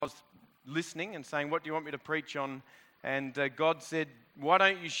listening and saying, what do you want me to preach on? And God said, why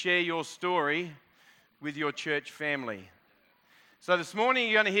don't you share your story with your church family? So this morning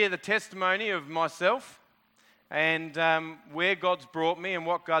you're going to hear the testimony of myself and where God's brought me and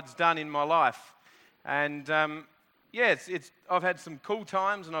what God's done in my life. And I've had some cool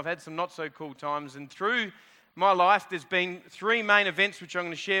times and I've had some not so cool times. And through my life, there's been three main events which I'm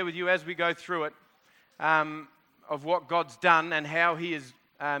going to share with you as we go through it, of what God's done and how He has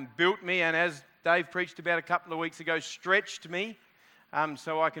built me, and as Dave preached about a couple of weeks ago, stretched me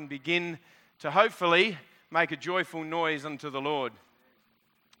so I can begin to hopefully make a joyful noise unto the Lord.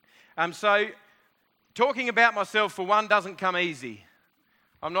 So talking about myself, for one, doesn't come easy.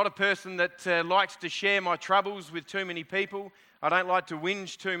 I'm not a person that likes to share my troubles with too many people. I don't like to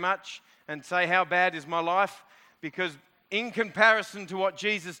whinge too much and say how bad is my life, because in comparison to what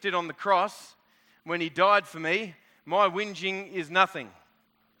Jesus did on the cross when He died for me, my whinging is nothing.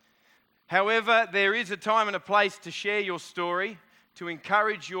 However, there is a time and a place to share your story, to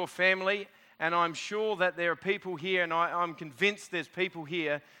encourage your family, and I'm sure that there are people here, and I'm convinced there's people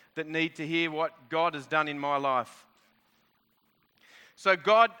here that need to hear what God has done in my life. So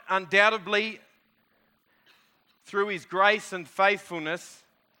God undoubtedly, through His grace and faithfulness,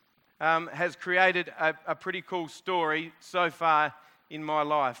 has created a pretty cool story so far in my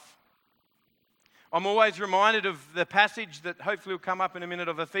life. I'm always reminded of the passage that hopefully will come up in a minute,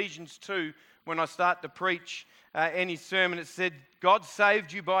 of Ephesians 2, when I start to preach any sermon. It said, God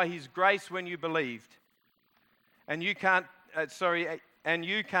saved you by His grace when you believed. And you can't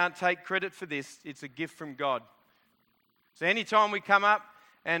take credit for this. It's a gift from God. So anytime we come up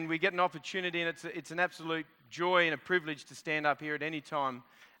and we get an opportunity, and it's an absolute joy and a privilege to stand up here at any time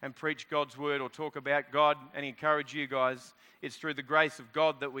and preach God's word or talk about God and encourage you guys. It's through the grace of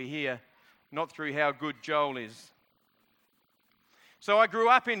God that we're here, not through how good Joel is. So I grew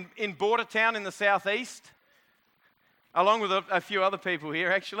up in Bordertown in the southeast, along with a few other people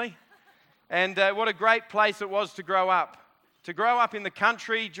here actually. And what a great place it was to grow up. To grow up in the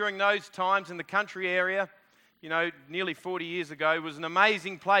country during those times, in the country area, nearly 40 years ago, was an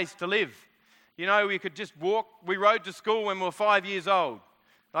amazing place to live. We could just walk. We rode to school when we were 5 years old.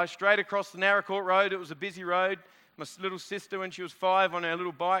 Like straight across the Narracourt Road. It was a busy road. My little sister, when she was 5, on her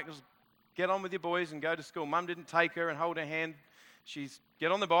little bike, was get on with your boys and go to school. Mum didn't take her and hold her hand. She's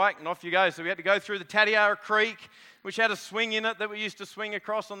get on the bike and off you go. So we had to go through the Tatiara Creek, which had a swing in it that we used to swing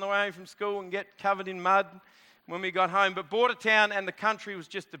across on the way from school and get covered in mud when we got home. But Bordertown and the country was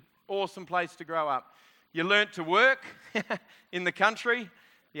just an awesome place to grow up. You learnt to work in the country.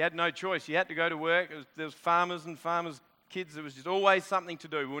 You had no choice. You had to go to work. There was farmers and farmers' kids. There was just always something to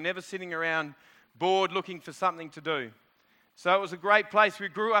do. We were never sitting around bored looking for something to do. So it was a great place. We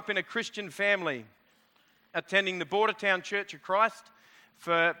grew up in a Christian family, attending the Bordertown Church of Christ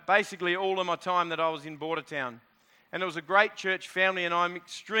for basically all of my time that I was in Bordertown. And it was a great church family, and I'm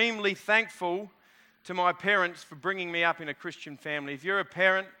extremely thankful to my parents for bringing me up in a Christian family. If you're a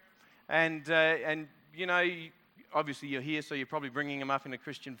parent and obviously you're here, so you're probably bringing them up in a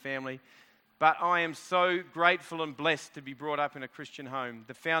Christian family. But I am so grateful and blessed to be brought up in a Christian home.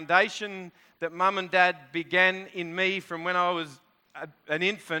 The foundation that Mum and Dad began in me from when I was an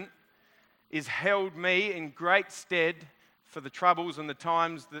infant is held me in great stead for the troubles and the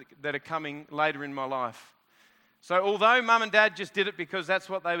times that are coming later in my life. So although Mum and Dad just did it because that's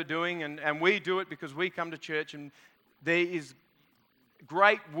what they were doing, and we do it because we come to church, and there is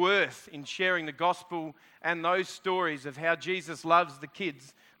great worth in sharing the gospel and those stories of how Jesus loves the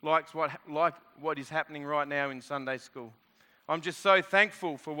kids, like what is happening right now in Sunday school. I'm just so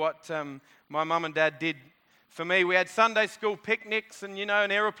thankful for what my mum and dad did for me. We had Sunday school picnics, and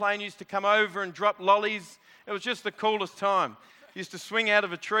an aeroplane used to come over and drop lollies. It was just the coolest time. Used to swing out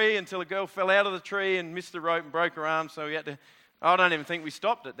of a tree until a girl fell out of the tree and missed the rope and broke her arm, so we had to... I don't even think we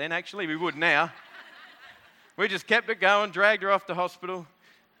stopped it then, actually. We would now. We just kept it going, dragged her off to hospital.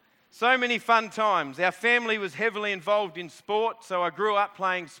 So many fun times. Our family was heavily involved in sport, so I grew up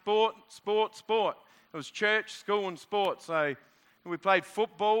playing sport. It was church, school and sport. So we played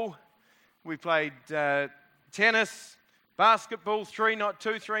football, we played tennis, basketball, 3 nights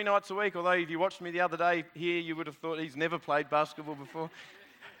a week, although if you watched me the other day here, you would have thought he's never played basketball before.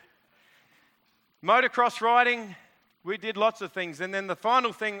 Motocross riding, we did lots of things. And then the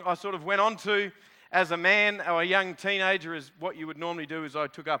final thing I sort of went on to as a man or a young teenager is what you would normally do is I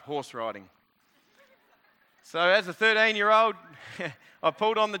took up horse riding. So as a 13-year-old, I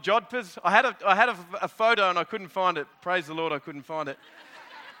pulled on the jodhpurs. I had a photo and I couldn't find it. Praise the Lord, I couldn't find it.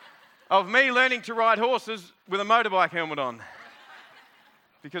 Of me learning to ride horses with a motorbike helmet on.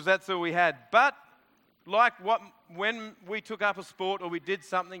 Because that's all we had. But when we took up a sport or we did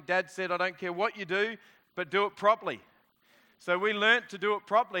something, Dad said, I don't care what you do, but do it properly. So we learnt to do it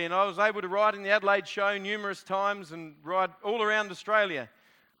properly, and I was able to ride in the Adelaide Show numerous times and ride all around Australia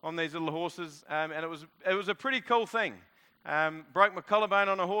on these little horses, and it was a pretty cool thing. Broke my collarbone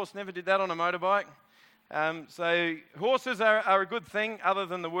on a horse, never did that on a motorbike. So horses are a good thing, other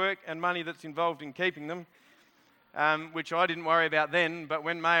than the work and money that's involved in keeping them, which I didn't worry about then, but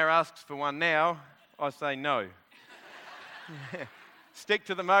when Mayor asks for one now, I say no. Stick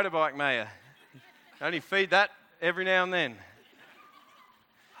to the motorbike, Mayor. Only feed that every now and then.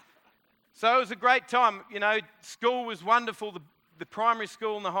 So it was a great time. You know, school was wonderful. The primary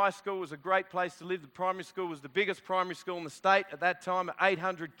school and the high school was a great place to live. The primary school was the biggest primary school in the state at that time.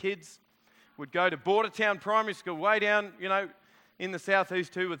 800 kids would go to Bordertown Primary School, way down, you know, in the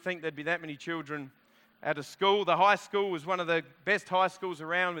southeast. Who would think there'd be that many children at a school? The high school was one of the best high schools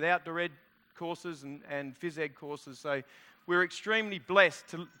around, with outdoor ed courses and phys ed courses. So we were extremely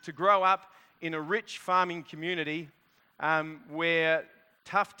blessed to grow up in a rich farming community where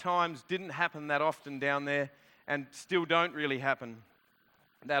tough times didn't happen that often down there, and still don't really happen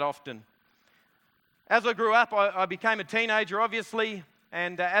that often. As I grew up, I became a teenager, obviously,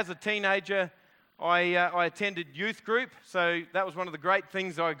 and as a teenager, I attended youth group. So that was one of the great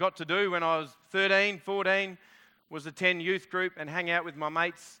things I got to do when I was 13, 14, was attend youth group and hang out with my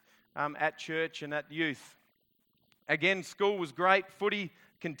mates at church and at youth. Again, school was great. Footy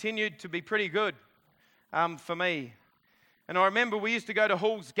continued to be pretty good for me. And I remember we used to go to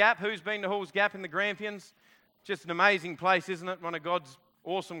Halls Gap. Who's been to Halls Gap in the Grampians? Just an amazing place, isn't it? One of God's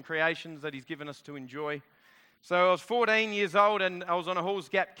awesome creations that He's given us to enjoy. So I was 14 years old, and I was on a Halls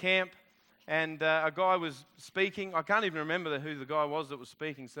Gap camp, and a guy was speaking. I can't even remember who the guy was that was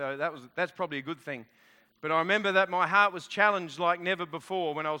speaking, so that's probably a good thing. But I remember that my heart was challenged like never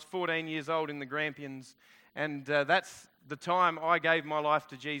before when I was 14 years old in the Grampians, and that's the time I gave my life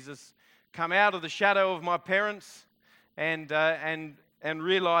to Jesus, come out of the shadow of my parents, and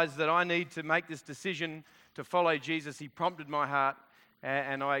realised that I need to make this decision to follow Jesus. He prompted my heart,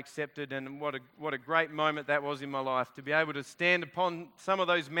 and I accepted. And what a great moment that was in my life, to be able to stand upon some of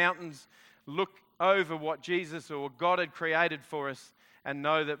those mountains, look over what Jesus or God had created for us, and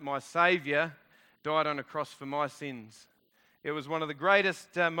know that my Saviour died on a cross for my sins. It was one of the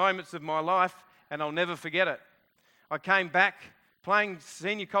greatest moments of my life, and I'll never forget it. I came back playing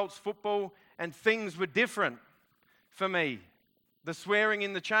senior Colts football, and things were different for me. The swearing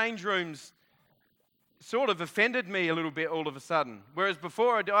in the change rooms sort of offended me a little bit all of a sudden. Whereas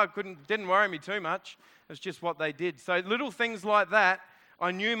before, didn't worry me too much. It's just what they did. So little things like that,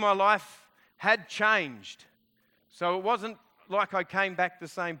 I knew my life had changed. So it wasn't like I came back the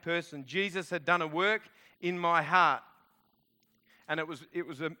same person. Jesus had done a work in my heart. And it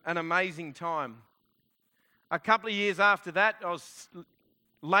was an amazing time. A couple of years after that, I was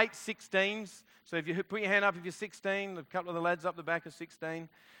late 16s. So if you put your hand up if you're 16, a couple of the lads up the back are 16.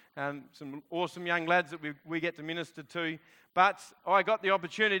 Some awesome young lads that we get to minister to. But I got the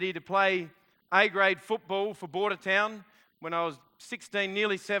opportunity to play A-grade football for Bordertown when I was 16,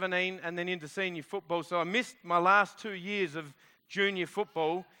 nearly 17, and then into senior football. So I missed my last 2 years of junior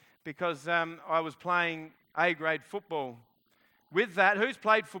football because I was playing A-grade football. With that, who's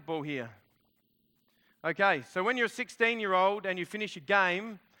played football here? Okay, so when you're a 16-year-old and you finish a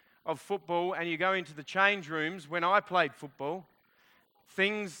game of football and you go into the change rooms, when I played football,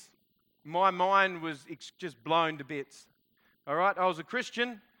 my mind was just blown to bits. All right, I was a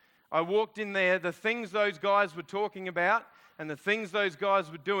Christian. I walked in there, the things those guys were talking about and the things those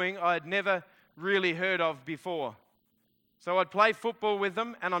guys were doing, I had never really heard of before. So I'd play football with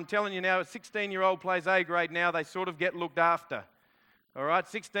them, and I'm telling you now, a 16-year-old plays A-grade now, they sort of get looked after. All right,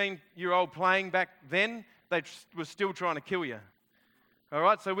 16-year-old playing back then, they were still trying to kill you. All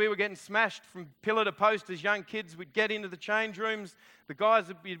right, so we were getting smashed from pillar to post as young kids. We'd get into the change rooms. The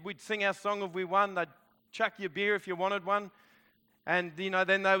guys, we'd sing our song of We Won. They'd chuck you a beer if you wanted one. And,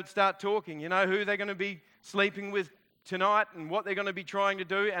 then they would start talking, who they're going to be sleeping with tonight and what they're going to be trying to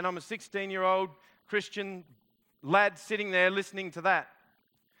do. And I'm a 16-year-old Christian lad sitting there listening to that.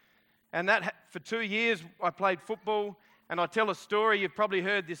 And that for 2 years, I played football. And I tell a story, you've probably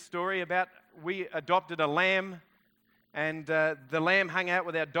heard this story about we adopted a lamb, and the lamb hung out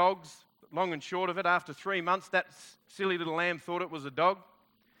with our dogs. Long and short of it, after 3 months, that silly little lamb thought it was a dog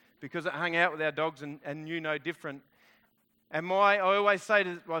because it hung out with our dogs and knew no different. And I always say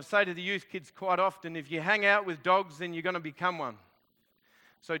to the youth kids quite often, if you hang out with dogs, then you're going to become one.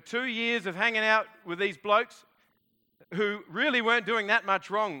 So 2 years of hanging out with these blokes who really weren't doing that much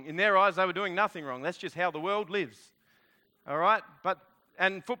wrong. In their eyes, they were doing nothing wrong. That's just how the world lives. All right? But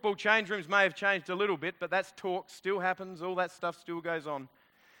And football change rooms may have changed a little bit, but that's talk, still happens, all that stuff still goes on.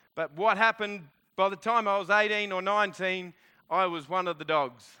 But what happened, by the time I was 18 or 19, I was one of the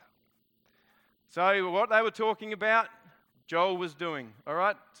dogs. So what they were talking about, Joel was doing, all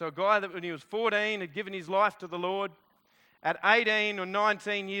right? So a guy that when he was 14 had given his life to the Lord, at 18 or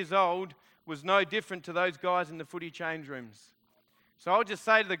 19 years old, was no different to those guys in the footy change rooms. So I'll just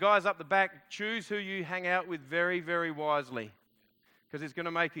say to the guys up the back, choose who you hang out with very, very wisely, because it's going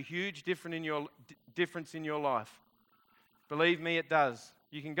to make a huge difference in your life. Believe me, it does.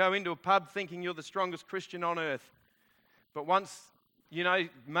 You can go into a pub thinking you're the strongest Christian on earth, but once,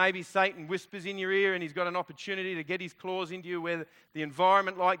 maybe Satan whispers in your ear and he's got an opportunity to get his claws into you where the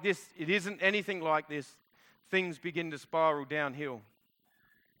environment like this, it isn't anything like this, things begin to spiral downhill.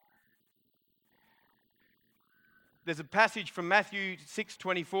 There's a passage from Matthew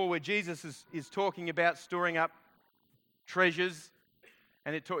 6:24 where Jesus is talking about storing up treasures,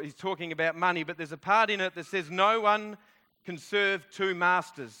 and he's talking about money, but there's a part in it that says, no one can serve two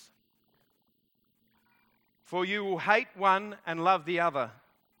masters, for you will hate one and love the other.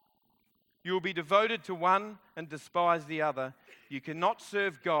 You will be devoted to one and despise the other. You cannot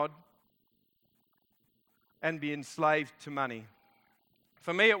serve God and be enslaved to money.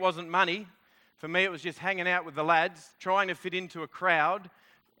 For me, it wasn't money. For me, it was just hanging out with the lads, trying to fit into a crowd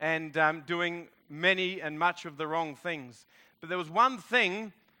and doing many and much of the wrong things. But there was one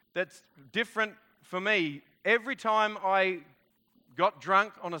thing that's different for me. Every time I got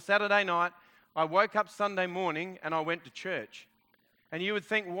drunk on a Saturday night, I woke up Sunday morning and I went to church. And you would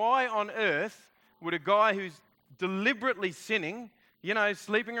think, why on earth would a guy who's deliberately sinning,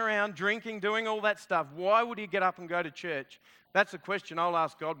 sleeping around, drinking, doing all that stuff, why would he get up and go to church? That's a question I'll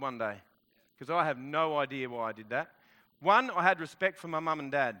ask God one day, because I have no idea why I did that. One, I had respect for my mum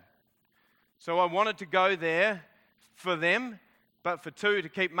and dad. So I wanted to go there for them, but for two, to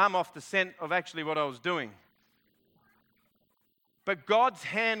keep mum off the scent of actually what I was doing. But God's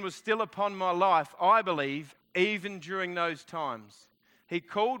hand was still upon my life, I believe, even during those times. He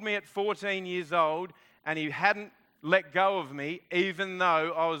called me at 14 years old, and He hadn't let go of me, even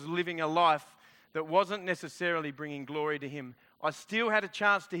though I was living a life that wasn't necessarily bringing glory to Him. I still had a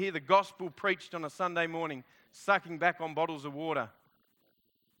chance to hear the gospel preached on a Sunday morning, sucking back on bottles of water.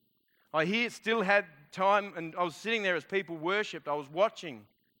 I still had time, and I was sitting there as people worshipped. I was watching.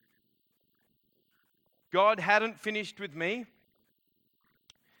 God hadn't finished with me,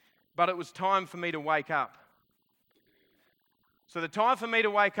 but it was time for me to wake up. So the time for me to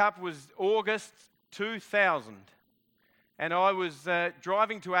wake up was August 2000. And I was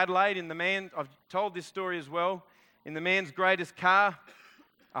driving to Adelaide I've told this story as well, in the man's greatest car,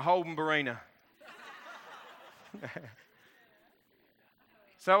 a Holden Barina.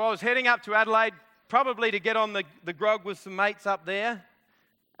 So I was heading up to Adelaide, probably to get on the grog with some mates up there.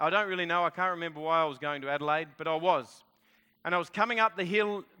 I don't really know, I can't remember why I was going to Adelaide, but I was. And I was coming up the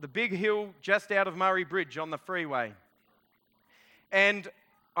hill, the big hill just out of Murray Bridge on the freeway. And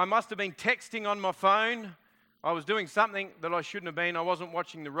I must have been texting on my phone. I was doing something that I shouldn't have been. I wasn't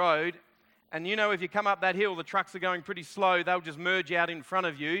watching the road. And if you come up that hill, the trucks are going pretty slow. They'll just merge out in front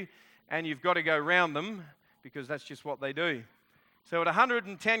of you, and you've got to go round them because that's just what they do. So at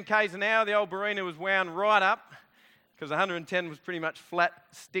 110 k's an hour, the old Barina was wound right up, because 110 was pretty much flat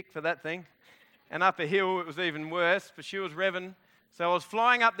stick for that thing. And up a hill, it was even worse, but she was revving. So I was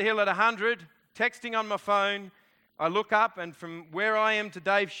flying up the hill at 100, texting on my phone. I look up, and from where I am to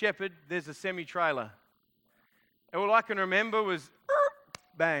Dave Shepherd, there's a semi-trailer. All I can remember was,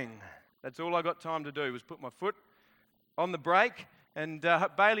 bang. That's all I got time to do, was put my foot on the brake. And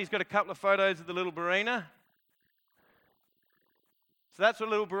Bailey's got a couple of photos of the little Barina. So that's what a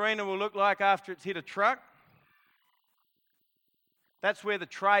little Barina will look like after it's hit a truck. That's where the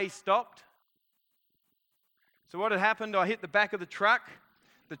tray stopped. So what had happened, I hit the back of the truck.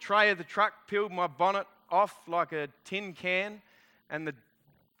 The tray of the truck peeled my bonnet off like a tin can, and the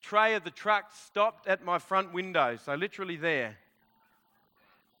tray of the truck stopped at my front window, so literally there.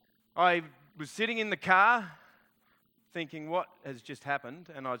 I was sitting in the car thinking, what has just happened?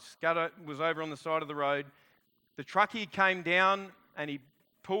 And I was over on the side of the road. The truckie came down and he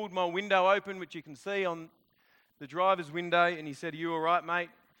pulled my window open, which you can see on the driver's window, and he said, "Are you all right, mate?"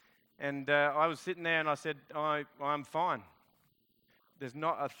 And I was sitting there and I said, I'm fine. There's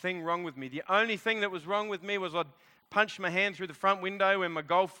not a thing wrong with me. The only thing that was wrong with me was I'd punched my hand through the front window when my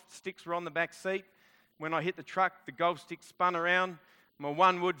golf sticks were on the back seat. When I hit the truck, the golf stick spun around. My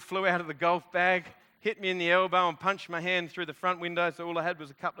one wood flew out of the golf bag, hit me in the elbow and punched my hand through the front window, so all I had was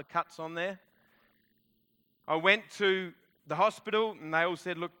a couple of cuts on there. I went to the hospital and they all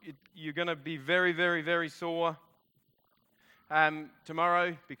said, "Look, you're going to be very, very, very sore."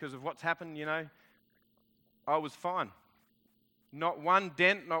 tomorrow because of what's happened, I was fine. Not one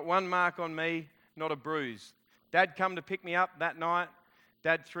dent, not one mark on me, not a bruise. Dad come to pick me up that night.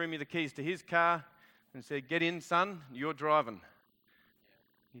 Dad threw me the keys to his car and said, "Get in, son, you're driving."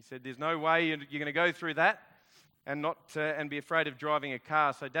 He said, "There's no way you're going to go through that and be afraid of driving a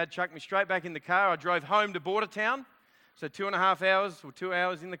car." So Dad chucked me straight back in the car. I drove home to Bordertown, so 2.5 hours or 2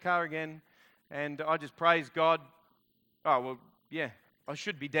 hours in the car again, and I just praised God. Oh, well, yeah, I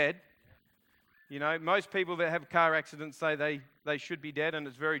should be dead. Most people that have car accidents say they should be dead, and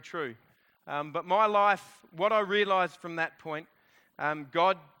it's very true. But my life, what I realized from that point,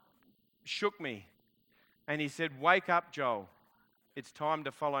 God shook me, and He said, "Wake up, Joel. It's time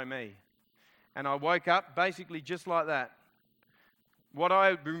to follow me." And I woke up basically just like that. What I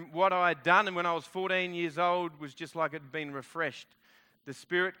had done and when I was 14 years old was just like it had been refreshed. The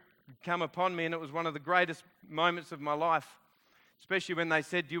Spirit had come upon me, and it was one of the greatest moments of my life, especially when they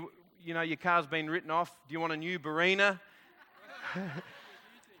said, your car's been written off. Do you want a new Barina?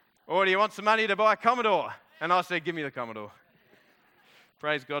 Or do you want some money to buy a Commodore? And I said, "Give me the Commodore."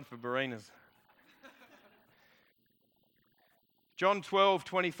 Praise God for Barinas. John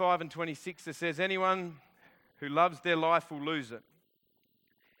 12:25 and 26, it says, "Anyone who loves their life will lose it.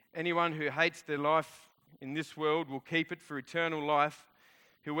 Anyone who hates their life in this world will keep it for eternal life.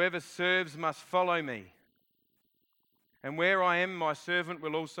 Whoever serves must follow me. And where I am, my servant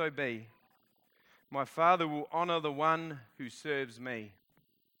will also be. My Father will honor the one who serves me."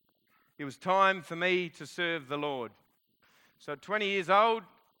 It was time for me to serve the Lord. So at 20 years old,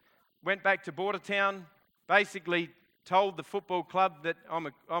 went back to Bordertown, basically told the football club that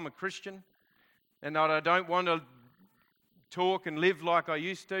I'm a Christian and that I don't want to talk and live like I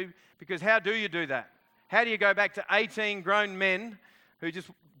used to, because how do you do that? How do you go back to 18 grown men who just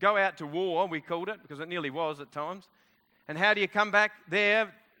go out to war, we called it, because it nearly was at times, and how do you come back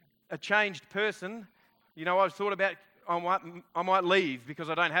there a changed person? I've thought about I might leave because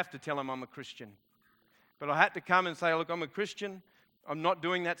I don't have to tell them I'm a Christian. But I had to come and say, "Look, I'm a Christian. I'm not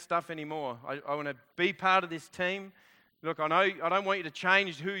doing that stuff anymore. I want to be part of this team. Look, I know I don't want you to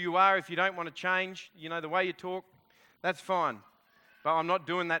change who you are if you don't want to change, the way you talk, that's fine. But I'm not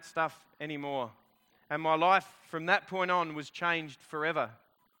doing that stuff anymore." And my life from that point on was changed forever.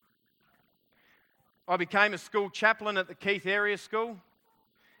 I became a school chaplain at the Keith Area School.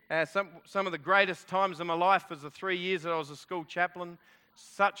 Some of the greatest times of my life was the 3 years that I was a school chaplain.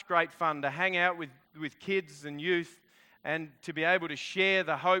 Such great fun to hang out with kids and youth and to be able to share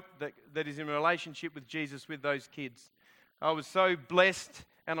the hope that is in relationship with Jesus with those kids. I was so blessed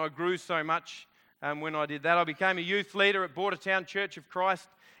and I grew so much when I did that. I became a youth leader at Bordertown Church of Christ.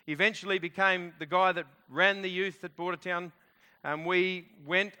 Eventually became the guy that ran the youth at Bordertown. We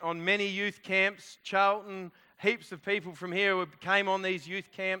went on many youth camps. Charlton, heaps of people from here came on these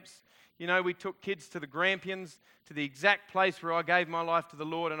youth camps. We took kids to the Grampians, to the exact place where I gave my life to the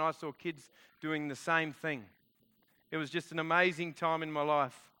Lord, and I saw kids doing the same thing. It was just an amazing time in my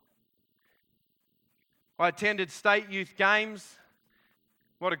life. I attended state youth games.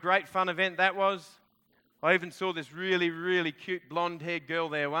 What a great fun event that was. I even saw this really, really cute blonde-haired girl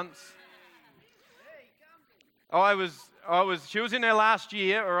there once. She was in her last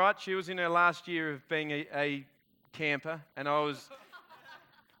year, all right? She was in her last year of being a camper, and I was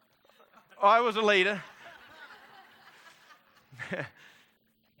a leader.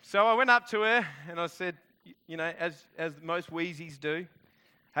 So I went up to her and I said, as most Wheezies do,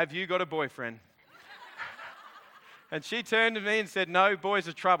 "Have you got a boyfriend?" And she turned to me and said, "No, boys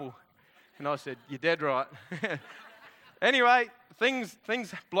are trouble." And I said, "You're dead right." Anyway,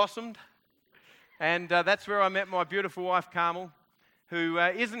 things blossomed. And that's where I met my beautiful wife, Carmel, who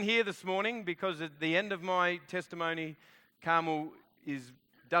isn't here this morning because at the end of my testimony, Carmel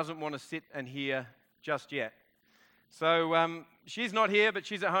doesn't want to sit and hear just yet. So she's not here, but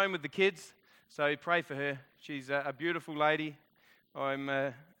she's at home with the kids. So pray for her. She's a beautiful lady.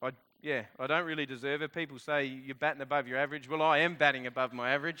 I don't really deserve her. People say you're batting above your average. Well, I am batting above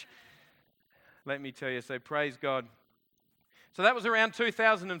my average. Let me tell you. So praise God. So that was around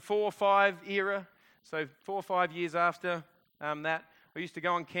 2004-05 era. So 4 or 5 years after that, I used to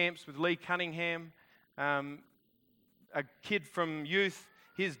go on camps with Lee Cunningham, a kid from youth.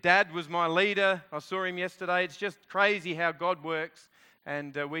 His dad was my leader. I saw him yesterday. It's just crazy how God works,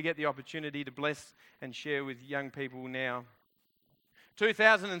 and we get the opportunity to bless and share with young people now.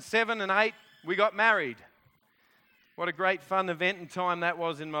 2007 and 8, we got married. What a great fun event and time that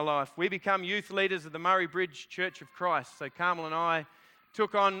was in my life. We become youth leaders of the Murray Bridge Church of Christ. So Carmel and I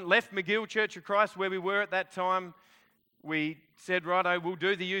left McGill Church of Christ where we were at that time. We said, righto, we'll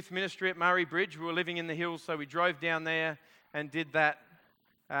do the youth ministry at Murray Bridge. We were living in the hills, so we drove down there and did that,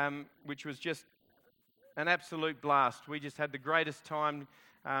 which was just an absolute blast. We just had the greatest time.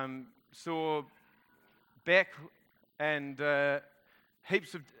 Saw Beck and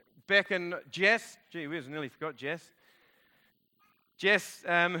heaps of Beck and Jess. Gee whiz, nearly forgot Jess. Jess,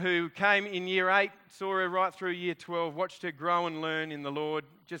 who came in year 8, saw her right through year 12, watched her grow and learn in the Lord.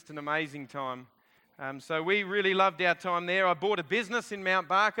 Just an amazing time. So we really loved our time there. I bought a business in Mount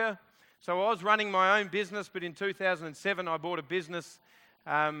Barker. So I was running my own business, but in 2007 I bought a business,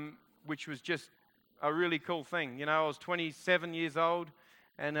 which was just a really cool thing. You know, I was 27 years old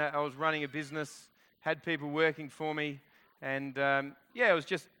and I was running a business, had people working for me. And it was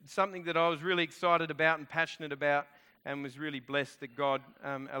just something that I was really excited about and passionate about, and was really blessed that God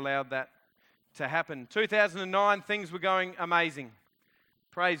allowed that to happen. 2009, things were going amazing.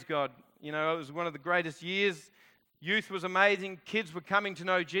 Praise God. You know, it was one of the greatest years. Youth was amazing. Kids were coming to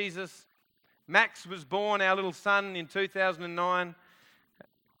know Jesus. Max was born, our little son, in 2009.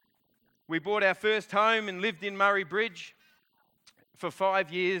 We bought our first home and lived in Murray Bridge for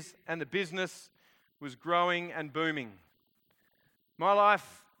 5 years, and the business was growing and booming. My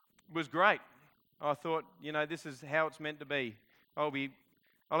life was great. I thought, you know, this is how it's meant to be. I'll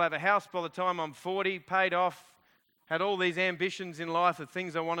have a house by the time I'm 40, paid off, had all these ambitions in life of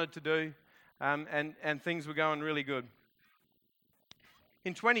things I wanted to do, and things were going really good.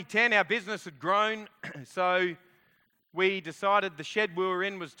 In 2010, our business had grown, so we decided the shed we were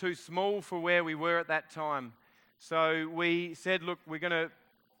in was too small for where we were at that time. So we said, look, we're going to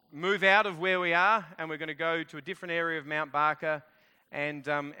move out of where we are, and we're going to go to a different area of Mount Barker, and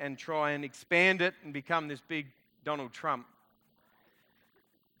try and expand it and become this big Donald Trump.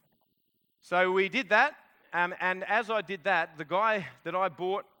 So we did that, and as I did that, the guy that I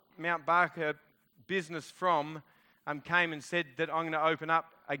bought Mount Barker business from came and said that I'm going to open up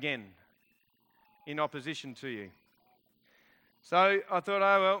again in opposition to you. So I thought,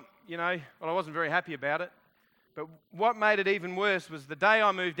 I wasn't very happy about it. But what made it even worse was the day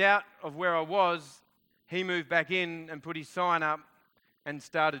I moved out of where I was, he moved back in and put his sign up and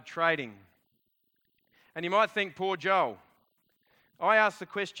started trading. And you might think, poor Joel. I asked the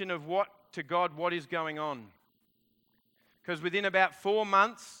question of what is going on? Because within about 4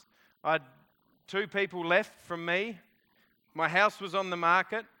 months, I had 2 people left from me. My house was on the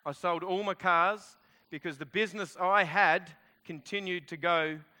market. I sold all my cars because the business I had continued to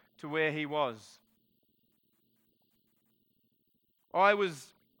go to where he was. I was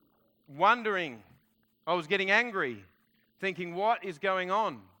wondering, I was getting angry, thinking, what is going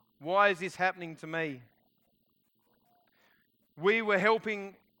on? Why is this happening to me? We were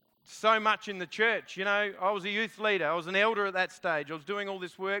helping so much in the church. You know, I was a youth leader. I was an elder at that stage. I was doing all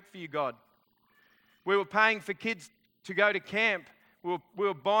this work for you, God. We were paying for kids to go to camp. We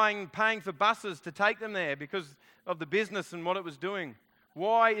were paying for buses to take them there because of the business and what it was doing.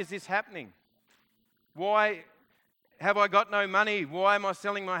 Why is this happening? Why have I got no money? Why am I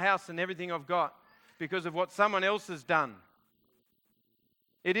selling my house and everything I've got? Because of what someone else has done.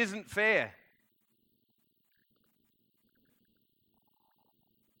 It isn't fair.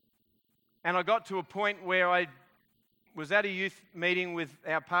 And I got to a point where I was at a youth meeting with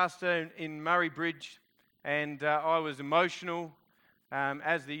our pastor in Murray Bridge, and I was emotional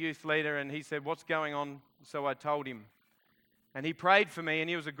as the youth leader, and he said, what's going on? So I told him. And he prayed for me, and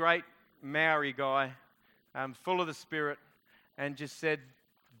he was a great Maori guy, full of the Spirit, and just said,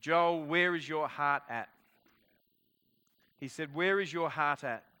 Joel, where is your heart at? He said, where is your heart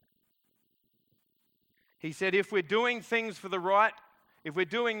at? He said, if we're doing the right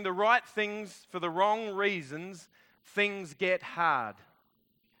things for the wrong reasons, things get hard.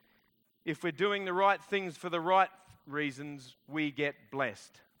 If we're doing the right things for the right reasons, we get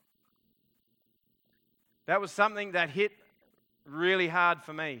blessed. That was something that hit really hard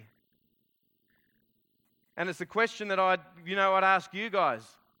for me. And it's a question that I'd ask you guys.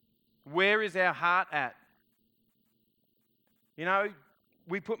 Where is our heart at? You know,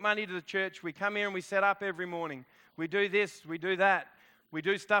 we put money to the church. We come here and we set up every morning. We do this, we do that. We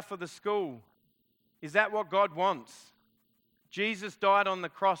do stuff for the school. Is that what God wants? Jesus died on the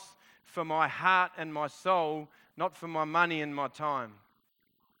cross for my heart and my soul, not for my money and my time.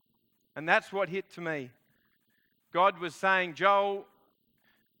 And that's what hit to me. God was saying, Joel,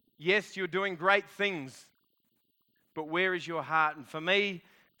 yes, you're doing great things, but where is your heart? And for me,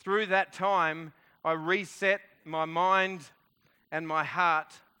 through that time, I reset my mind and my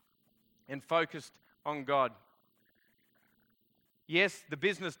heart and focused on God. Yes, the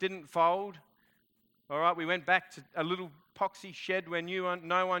business didn't fold. All right, we went back to a little poxy shed where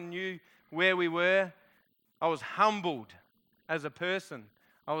no one knew where we were. I was humbled as a person.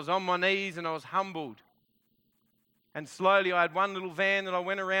 I was on my knees and I was humbled. And slowly I had one little van that I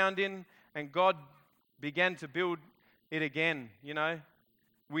went around in, and God began to build it again, you know.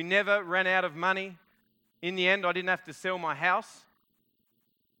 We never ran out of money. In the end, I didn't have to sell my house.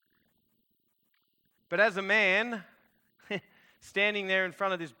 But as a man, standing there in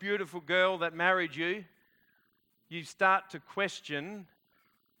front of this beautiful girl that married you, you start to question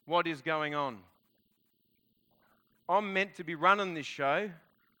what is going on. I'm meant to be running this show,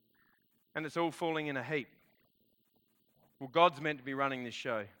 and it's all falling in a heap. Well, God's meant to be running this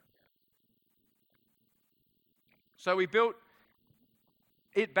show. So we built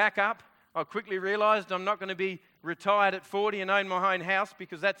it back up. I quickly realised I'm not going to be retired at 40 and own my own house,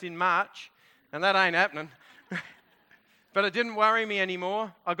 because that's in March, and that ain't happening. But it didn't worry me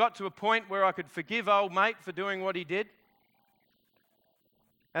anymore. I got to a point where I could forgive old mate for doing what he did.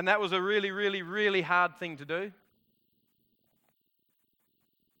 And that was a really, really, really hard thing to do.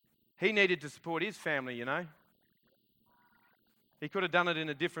 He needed to support his family, you know. He could have done it in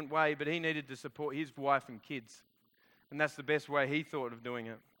a different way, but he needed to support his wife and kids. And that's the best way he thought of doing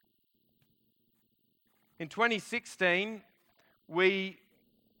it. In 2016, we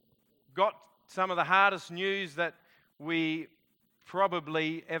got some of the hardest news that we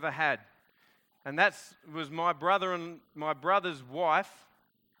probably ever had. And that was my brother and my brother's wife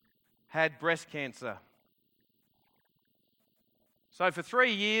had breast cancer. So for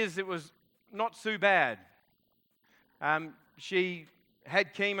 3 years, it was not too bad. She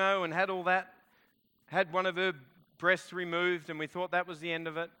had chemo and had all that, had one of her breasts removed, and we thought that was the end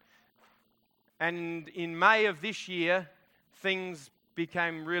of it. And in May of this year, things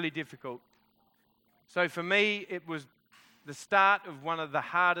became really difficult. So for me, it was the start of one of the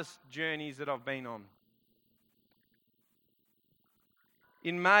hardest journeys that I've been on.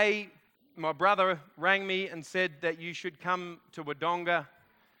 In May, my brother rang me and said that you should come to Wodonga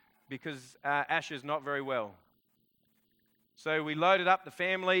because Asher's not very well. So we loaded up the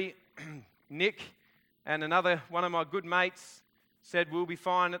family. Nick and another one of my good mates said, we'll be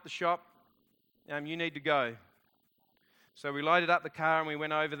fine at the shop. You need to go. So we loaded up the car and we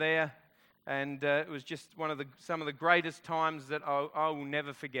went over there. And it was just some of the greatest times that I will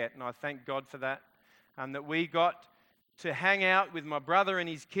never forget. And I thank God for that. That we got to hang out with my brother and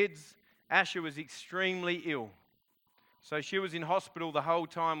his kids. Asher was extremely ill. So she was in hospital the whole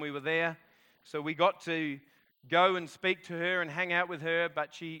time we were there. So we got to go and speak to her and hang out with her.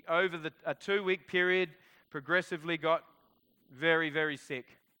 But she, over a 2-week period, progressively got very, very sick.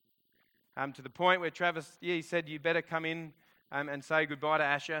 To the point where Travis, he said, you better come in and say goodbye to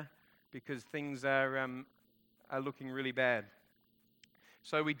Asher, because things are looking really bad.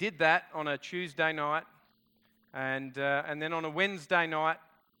 So we did that on a Tuesday night, and then on a Wednesday night,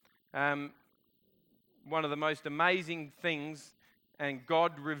 one of the most amazing things, and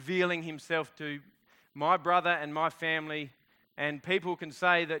God revealing himself to my brother and my family, and people can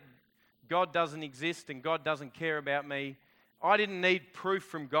say that God doesn't exist and God doesn't care about me. I didn't need proof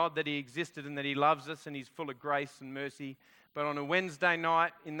from God that he existed and that he loves us and he's full of grace and mercy. But on a Wednesday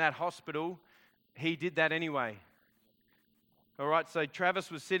night in that hospital, he did that anyway. All right, so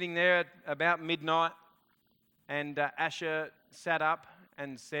Travis was sitting there at about midnight, and Asher sat up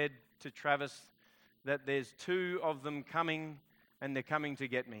and said to Travis that there's 2 of them coming, and they're coming to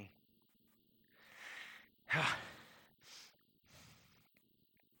get me.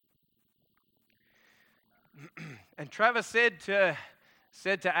 And Travis said to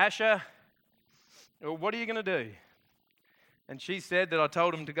Asher, well, what are you going to do? And she said that I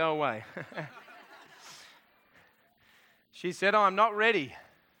told him to go away. She said, I'm not ready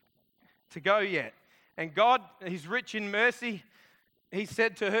to go yet. And God, he's rich in mercy. He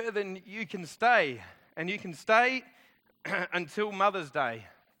said to her, then you can stay. And you can stay until Mother's Day.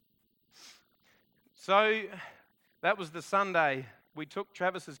 So that was the Sunday. We took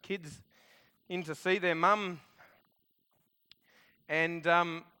Travis's kids in to see their mum and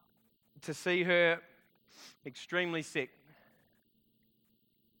to see her extremely sick.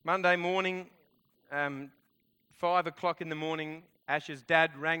 Monday morning, 5 o'clock in the morning, Asher's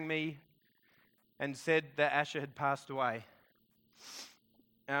dad rang me and said that Asher had passed away.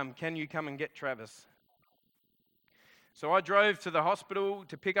 Can you come and get Travis? So I drove to the hospital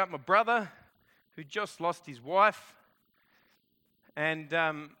to pick up my brother, who just lost his wife. And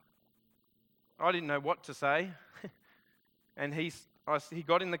I didn't know what to say. And he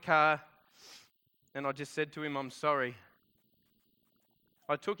got in the car, and I just said to him, I'm sorry.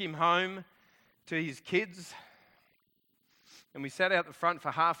 I took him home to his kids, and we sat out the front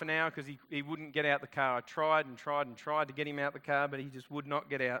for half an hour because he wouldn't get out the car. I tried to get him out the car, but he just would not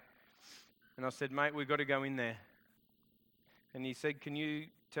get out. And I said, mate, we've got to go in there. And he said, can you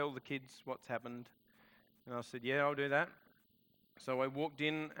tell the kids what's happened? And I said, yeah, I'll do that. So I walked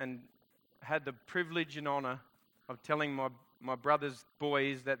in and had the privilege and honour of telling my brother's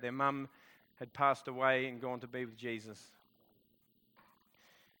boys that their mum had passed away and gone to be with Jesus.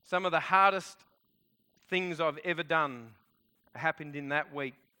 Some of the hardest things I've ever done happened in that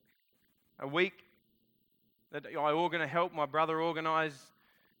week. A week that I helped my brother organise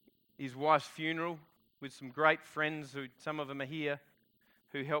his wife's funeral with some great friends, who some of them are here,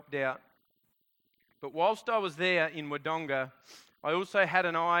 who helped out. But whilst I was there in Wodonga, I also had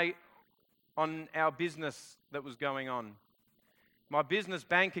an eye on our business that was going on. My business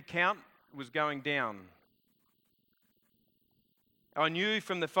bank account was going down. I knew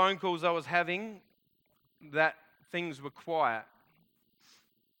from the phone calls I was having that things were quiet.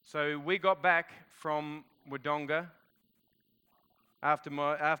 So we got back from Wodonga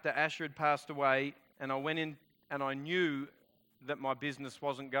after Asher had passed away, and I went in and I knew that my business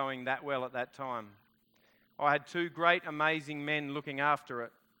wasn't going that well at that time. I had two great, amazing men looking after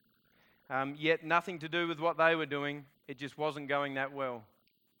it, yet nothing to do with what they were doing. It just wasn't going that well.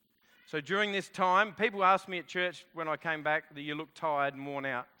 So during this time, people asked me at church when I came back that you look tired and worn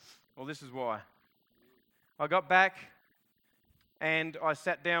out. Well, this is why. I got back and I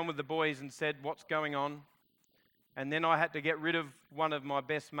sat down with the boys and said, what's going on? And then I had to get rid of one of my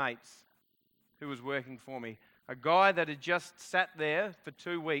best mates who was working for me. A guy that had just sat there for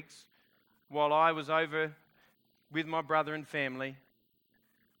 2 weeks while I was over with my brother and family.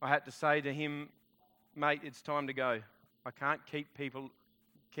 I had to say to him, mate, it's time to go. I can't keep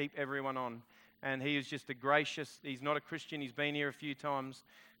everyone on. And he is just he's not a Christian, he's been here a few times.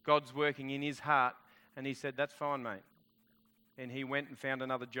 God's working in his heart. And he said, that's fine, mate. And he went and found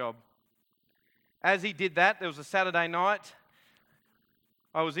another job. As he did that, there was a Saturday night.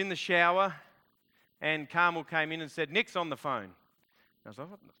 I was in the shower and Carmel came in and said, Nick's on the phone. And I was like,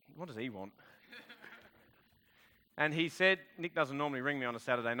 what does he want? And he said, Nick doesn't normally ring me on a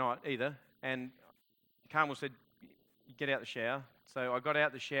Saturday night either. And Carmel said, get out the shower. So I got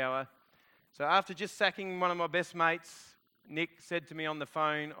out the shower. So after just sacking one of my best mates, Nick said to me on the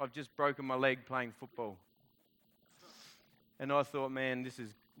phone, I've just broken my leg playing football. And I thought, man, this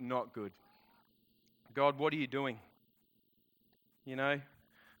is not good. God, what are you doing? You know,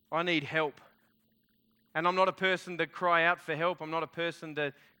 I need help. And I'm not a person to cry out for help. I'm not a person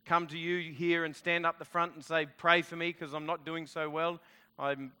to come to you here and stand up the front and say, pray for me because I'm not doing so well.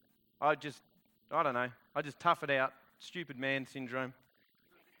 I just tough it out. Stupid man syndrome.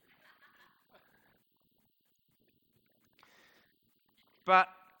 But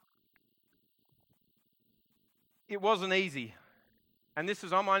it wasn't easy. And this is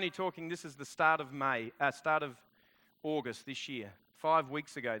the start of August this year. 5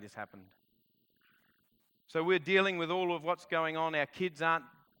 weeks ago this happened. So we're dealing with all of what's going on. Our kids aren't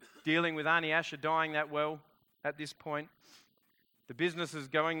dealing with Auntie Asher dying that well at this point. The business is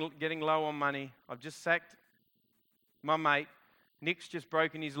getting low on money. I've just sacked my mate. Nick's just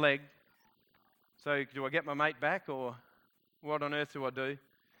broken his leg. So do I get my mate back or what on earth do I do?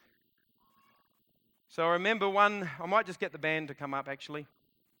 So I remember I might just get the band to come up actually.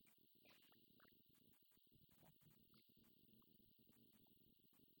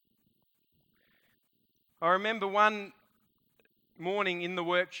 I remember one morning in the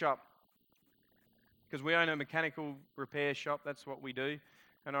workshop, because we own a mechanical repair shop, that's what we do.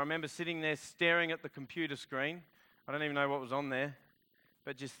 And I remember sitting there staring at the computer screen. I don't even know what was on there,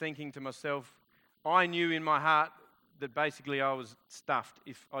 but just thinking to myself, I knew in my heart that basically I was stuffed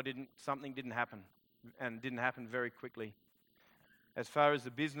if something didn't happen, and didn't happen very quickly. As far as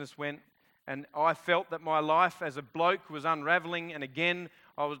the business went, and I felt that my life as a bloke was unraveling, and again,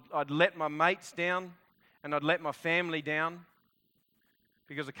 I'd let my mates down, and I'd let my family down,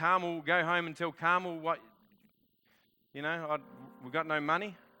 because Carmel will go home and tell Carmel we've got no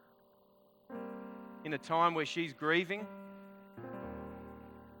money in a time where she's grieving.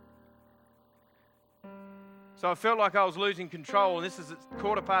 So I felt like I was losing control, and this is at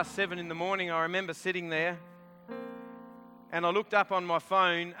 7:15 in the morning. I remember sitting there, and I looked up on my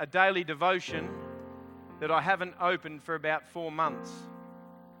phone a daily devotion that I haven't opened for about 4 months.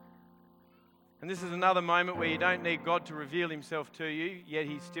 And this is another moment where you don't need God to reveal himself to you, yet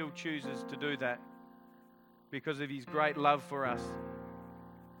he still chooses to do that because of his great love for us.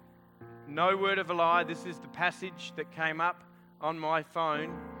 No word of a lie, this is the passage that came up on my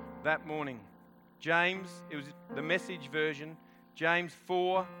phone that morning. James, it was the Message version, James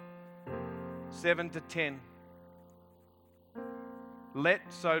 4, 7-10. Let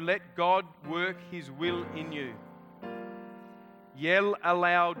God work his will in you. Yell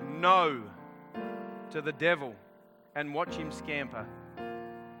aloud no to the devil and watch him scamper.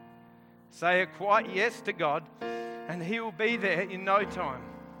 Say a quiet yes to God, and He will be there in no time.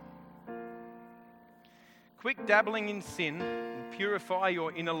 Quit dabbling in sin and purify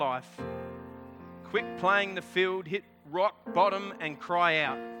your inner life. Quit playing the field, hit rock bottom and cry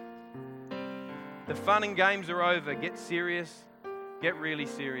out. The fun and games are over. Get serious. Get really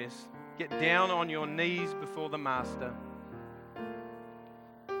serious. Get down on your knees before the Master.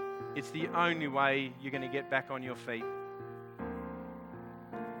 It's the only way you're going to get back on your feet.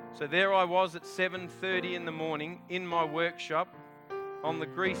 So there I was at 7:30 in the morning in my workshop on the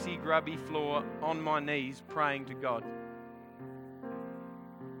greasy, grubby floor on my knees praying to God.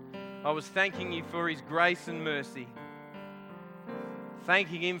 I was thanking Him for His grace and mercy.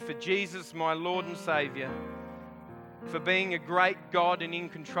 Thanking Him for Jesus, my Lord and Saviour, for being a great God and in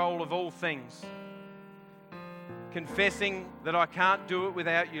control of all things. Confessing that I can't do it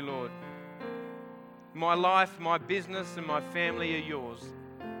without You, Lord. My life, my business and my family are Yours.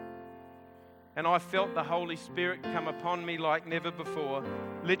 And I felt the Holy Spirit come upon me like never before,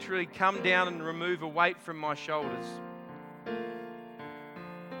 literally come down and remove a weight from my shoulders.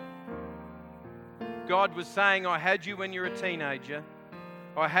 God was saying, I had you when you were a teenager.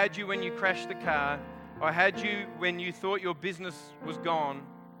 I had you when you crashed the car. I had you when you thought your business was gone.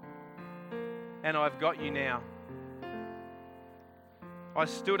 And I've got you now. I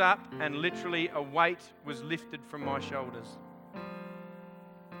stood up and literally a weight was lifted from my shoulders.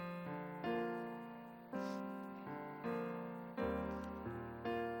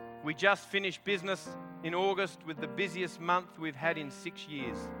 We just finished business in August with the busiest month we've had in 6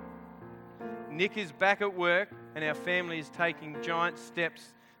 years. Nick is back at work and our family is taking giant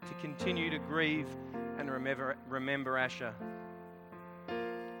steps to continue to grieve and remember Asher.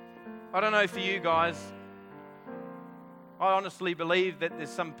 I don't know for you guys, I honestly believe that there's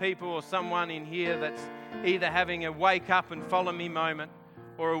some people or someone in here that's either having a wake up and follow me moment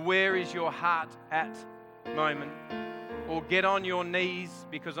or a where is your heart at moment, or get on your knees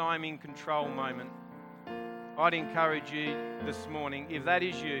because I'm in control moment. I'd encourage you this morning, if that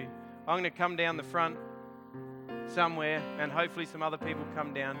is you, I'm going to come down the front somewhere and hopefully some other people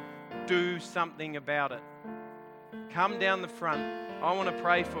come down. Do something about it. Come down the front. I want to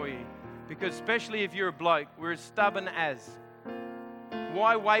pray for you because especially if you're a bloke, we're as stubborn as.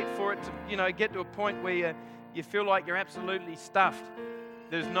 Why wait for it to, get to a point where you feel like you're absolutely stuffed?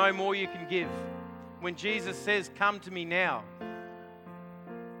 There's no more you can give. When Jesus says, come to me now.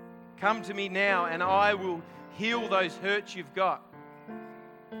 Come to me now and I will heal those hurts you've got.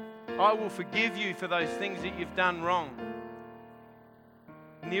 I will forgive you for those things that you've done wrong.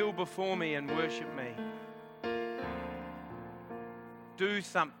 Kneel before me and worship me. Do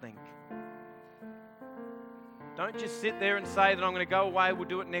something. Don't just sit there and say that I'm going to go away, we'll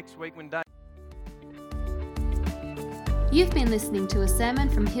do it next week when Dave... You've been listening to a sermon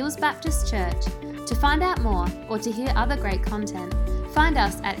from Hills Baptist Church. To find out more or to hear other great content, find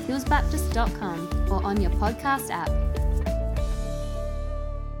us at hillsbaptist.com or on your podcast app.